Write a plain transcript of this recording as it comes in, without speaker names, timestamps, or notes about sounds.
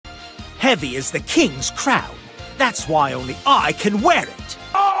heavy as the king's crown. That's why only I can wear it.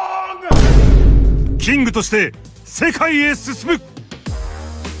 キングとして世界へ進む。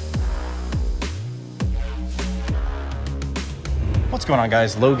What's going on,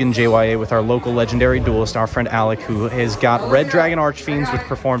 guys? Logan JYA with our local legendary duelist, our friend Alec, who has got Red Dragon Archfiends, which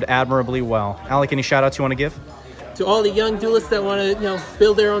performed admirably well. Alec, any shout outs you want to give? To all the young duelists that want to,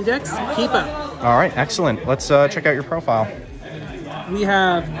 build their own decks, keep up. All right, excellent. Let's check out your profile. We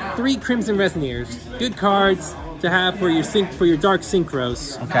have 3 Crimson Resonators, good cards to have for your dark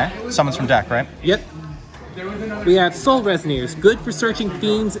synchros. Okay, summons from deck, right? Yep. We have Soul Resonators, good for searching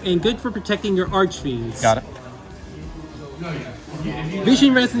fiends and good for protecting your Archfiends. Got it.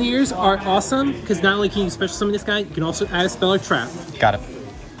 Vision Resonators are awesome because not only can you special summon this guy, you can also add a spell or trap. Got it.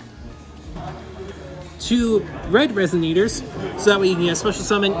 2 Red Resonators, so that way you can special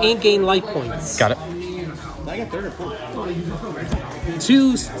summon and gain life points. Got it.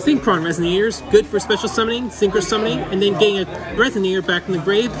 2 Synchron Resonators, good for special summoning, synchro summoning, and then getting a Resonator back from the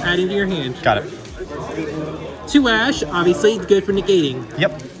grave, adding to your hand. Got it. 2 Ash, obviously good for negating.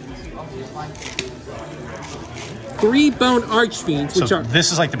 Yep. 3 Bone Archfiends, which are...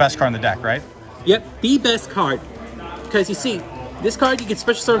 this is like the best card in the deck, right? Yep, the best card. Because you see, this card you can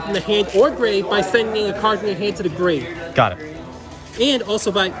special summon from the hand or grave by sending a card from your hand to the grave. Got it. And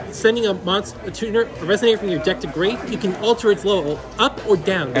also by sending a Resonator from your deck to grave, you can alter its level up or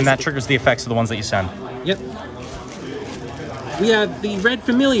down. Basically. And that triggers the effects of the ones that you send. Yep. We have the Red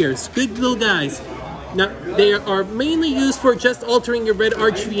Familiars, good little guys. Now, they are mainly used for just altering your Red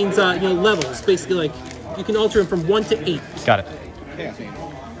Archfiends' levels. Basically, like, you can alter them from 1 to 8. Got it.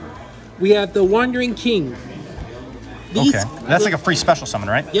 We have the Wandering King. These, okay, that's like a free special summon,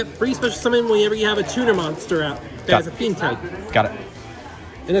 right? Yep, free special summon whenever you have a tuner monster out that has a fiend type. Got it.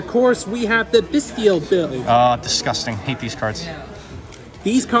 And of course, we have the Bestial build. Disgusting. Hate these cards.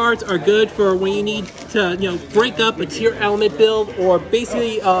 These cards are good for when you need to, break up a tier element build or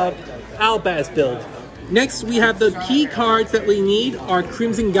basically Albaz build. Next, we have the key cards that we need are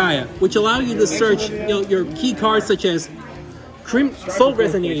Crimson Gaia, which allow you to search, your key cards such as Soul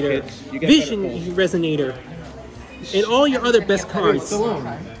Resonator, Vision Resonator, and all your other best cards.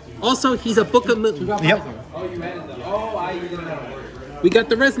 Also, he's a Book of Moon. Yep. We got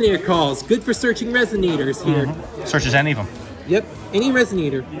the Resonator calls, good for searching Resonators here. Searches any of them. Yep, any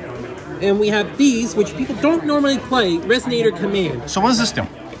Resonator. And we have these, which people don't normally play, Resonator Command. So what does this do?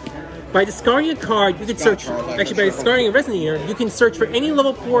 By discarding a card, you can search, actually by discarding a Resonator, you can search for any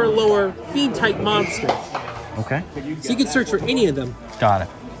level 4 or lower fiend type monster. Okay. So you can search for any of them. Got it.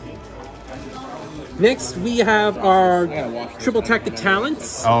 Next, we have our Triple Tactic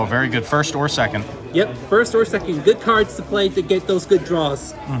Talents. Oh, very good. First or second. Yep, first or second. Good cards to play to get those good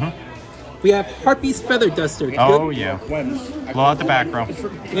draws. We have Harpy's Feather Duster. Oh, yeah. Blow out the back row.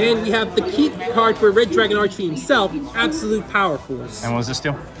 And we have the key card for Red Dragon Archfiend himself, Absolute Power Force. And what does this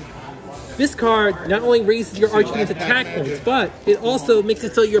do? This card not only raises your Archfiend's attack points, but it also makes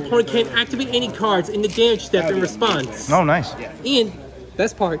it so your opponent can't activate any cards in the damage step in response. Oh, nice. And,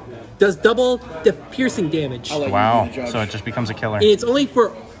 best part, does double the piercing damage. Wow. So it just becomes a killer. And it's only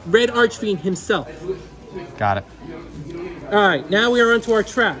for Red Archfiend himself. Got it. Alright, now we are onto our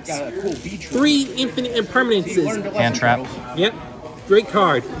traps. 3 Infinite Impermanences. Hand trap. Yep. Great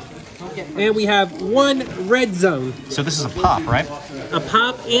card. And we have 1 Red Zone. So this is a pop, right? A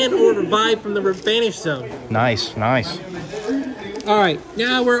pop and or revive from the Vanish Zone. Nice, nice. Alright,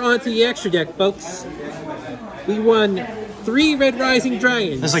 now we're on to the extra deck, folks. We won 3 Red Rising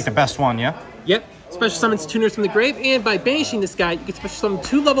Dragons. This is like the best one, yeah? Yep. Special summons tuners from the grave, and by banishing this guy, you can special summon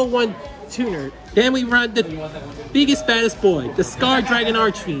 2 level 1 tuner. Then we run the biggest, baddest boy, the Scar Dragon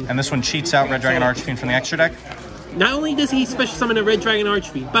Archfiend. And this one cheats out Red Dragon Archfiend from the extra deck? Not only does he special summon a Red Dragon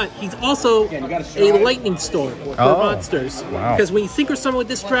Archfiend, but he's also a lightning storm for monsters. Wow. Because when you synchro summon with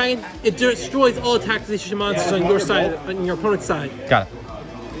this dragon, it destroys all attack position monsters on your side, on your opponent's side. Got it.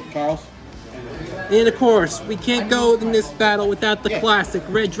 Charles? And of course, we can't go in this battle without the classic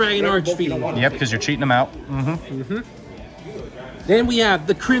Red Dragon Archfiend. Yep, because you're cheating them out. Then we have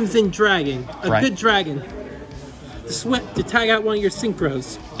the Crimson Dragon, a Right. good dragon. The sweat to tag out one of your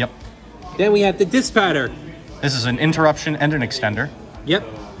synchros. Yep. Then we have the Dispatter. This is an interruption and an extender. Yep.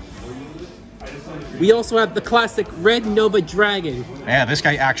 We also have the classic Red Nova Dragon. Yeah, this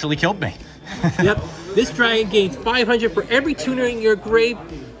guy actually killed me. Yep. This dragon gains 500 for every tuner in your grave.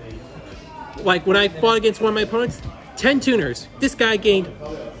 Like when I fought against one of my opponents, 10 tuners. This guy gained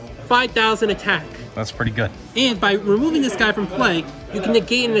 5,000 attack. That's pretty good. And by removing this guy from play, you can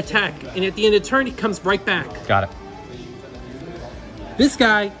negate an attack. And at the end of the turn, he comes right back. Got it. This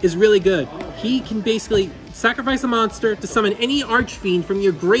guy is really good. He can basically Sacrifice a monster to summon any Archfiend from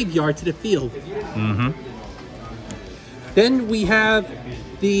your graveyard to the field. Then we have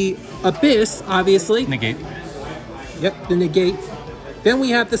the Abyss, obviously. Negate. Yep, the negate. Then we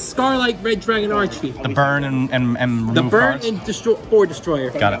have the Scarlight Red Dragon Archfiend. The burn and remove the burn cards. and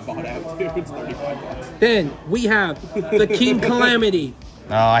destroyer. Got it. Then we have the King Calamity.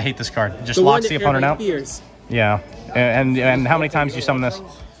 Oh, I hate this card. It just The locks one the that opponent out. everybody fears. Yeah. And how many times do you summon this?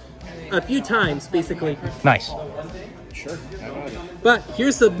 A few times, basically. Nice. But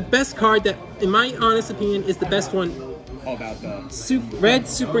here's the best card that, in my honest opinion, is the best one. Red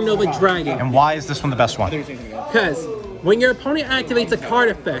Supernova Dragon. And why is this one the best one? Because when your opponent activates a card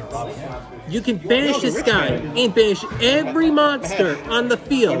effect, you can banish this guy and banish every monster on the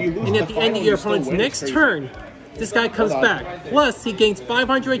field. And at the end of your opponent's next turn, this guy comes back. Plus, he gains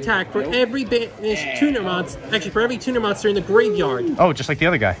 500 attack for every banished tuner monster. Actually, for every tuner monster in the graveyard. Oh, just like the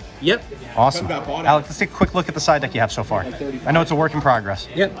other guy. Yep. Awesome. Alec, let's take a quick look at the side deck you have so far. I know it's a work in progress.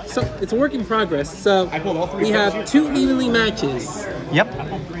 Yep. So it's a work in progress. So we have 2 evenly matches. Yep.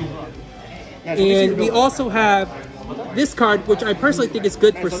 And we also have this card, which I personally think is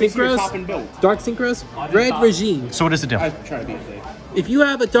good for synchros, dark synchros, Red Regime. So what does it do? If you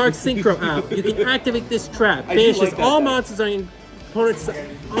have a dark synchro out, you can activate this trap. Banishes all monsters on your opponent's,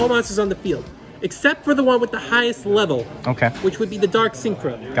 all monsters on the field, except for the one with the highest level. Okay. Which would be the dark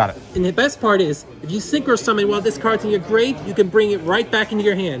synchro. Got it. And the best part is, if you synchro summon while this card's in your grave, you can bring it right back into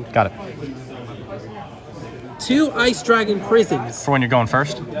your hand. Got it. 2 Ice Dragon Prisons. For when you're going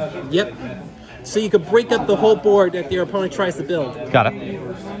first? Yep. So you can break up the whole board that your opponent tries to build. Got it.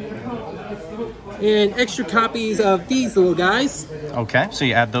 And extra copies of these little guys. Okay, so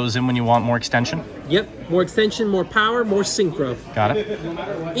you add those in when you want more extension? Yep, more extension, more power, more synchro. Got it.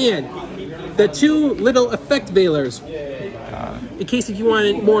 And the 2 little effect veilers, in case if you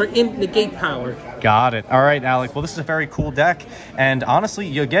wanted more negate power. Got it. All right, Alec. Well, this is a very cool deck, and honestly,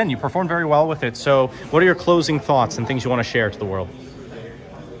 you performed very well with it. So what are your closing thoughts and things you want to share to the world?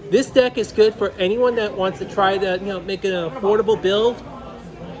 This deck is good for anyone that wants to try to, make an affordable build.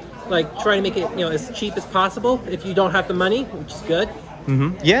 Like, try to make it, as cheap as possible if you don't have the money, which is good.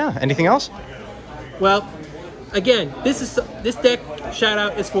 Yeah. Anything else? Well, again, this deck shout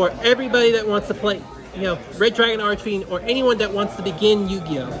out is for everybody that wants to play, Red Dragon Archfiend, or anyone that wants to begin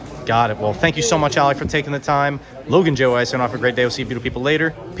Yu-Gi-Oh. Got it. Well, thank you so much, Alec, for taking the time. Logan, JYA, signing off. A great day. We'll see you beautiful people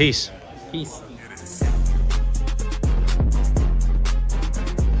later. Peace. Peace.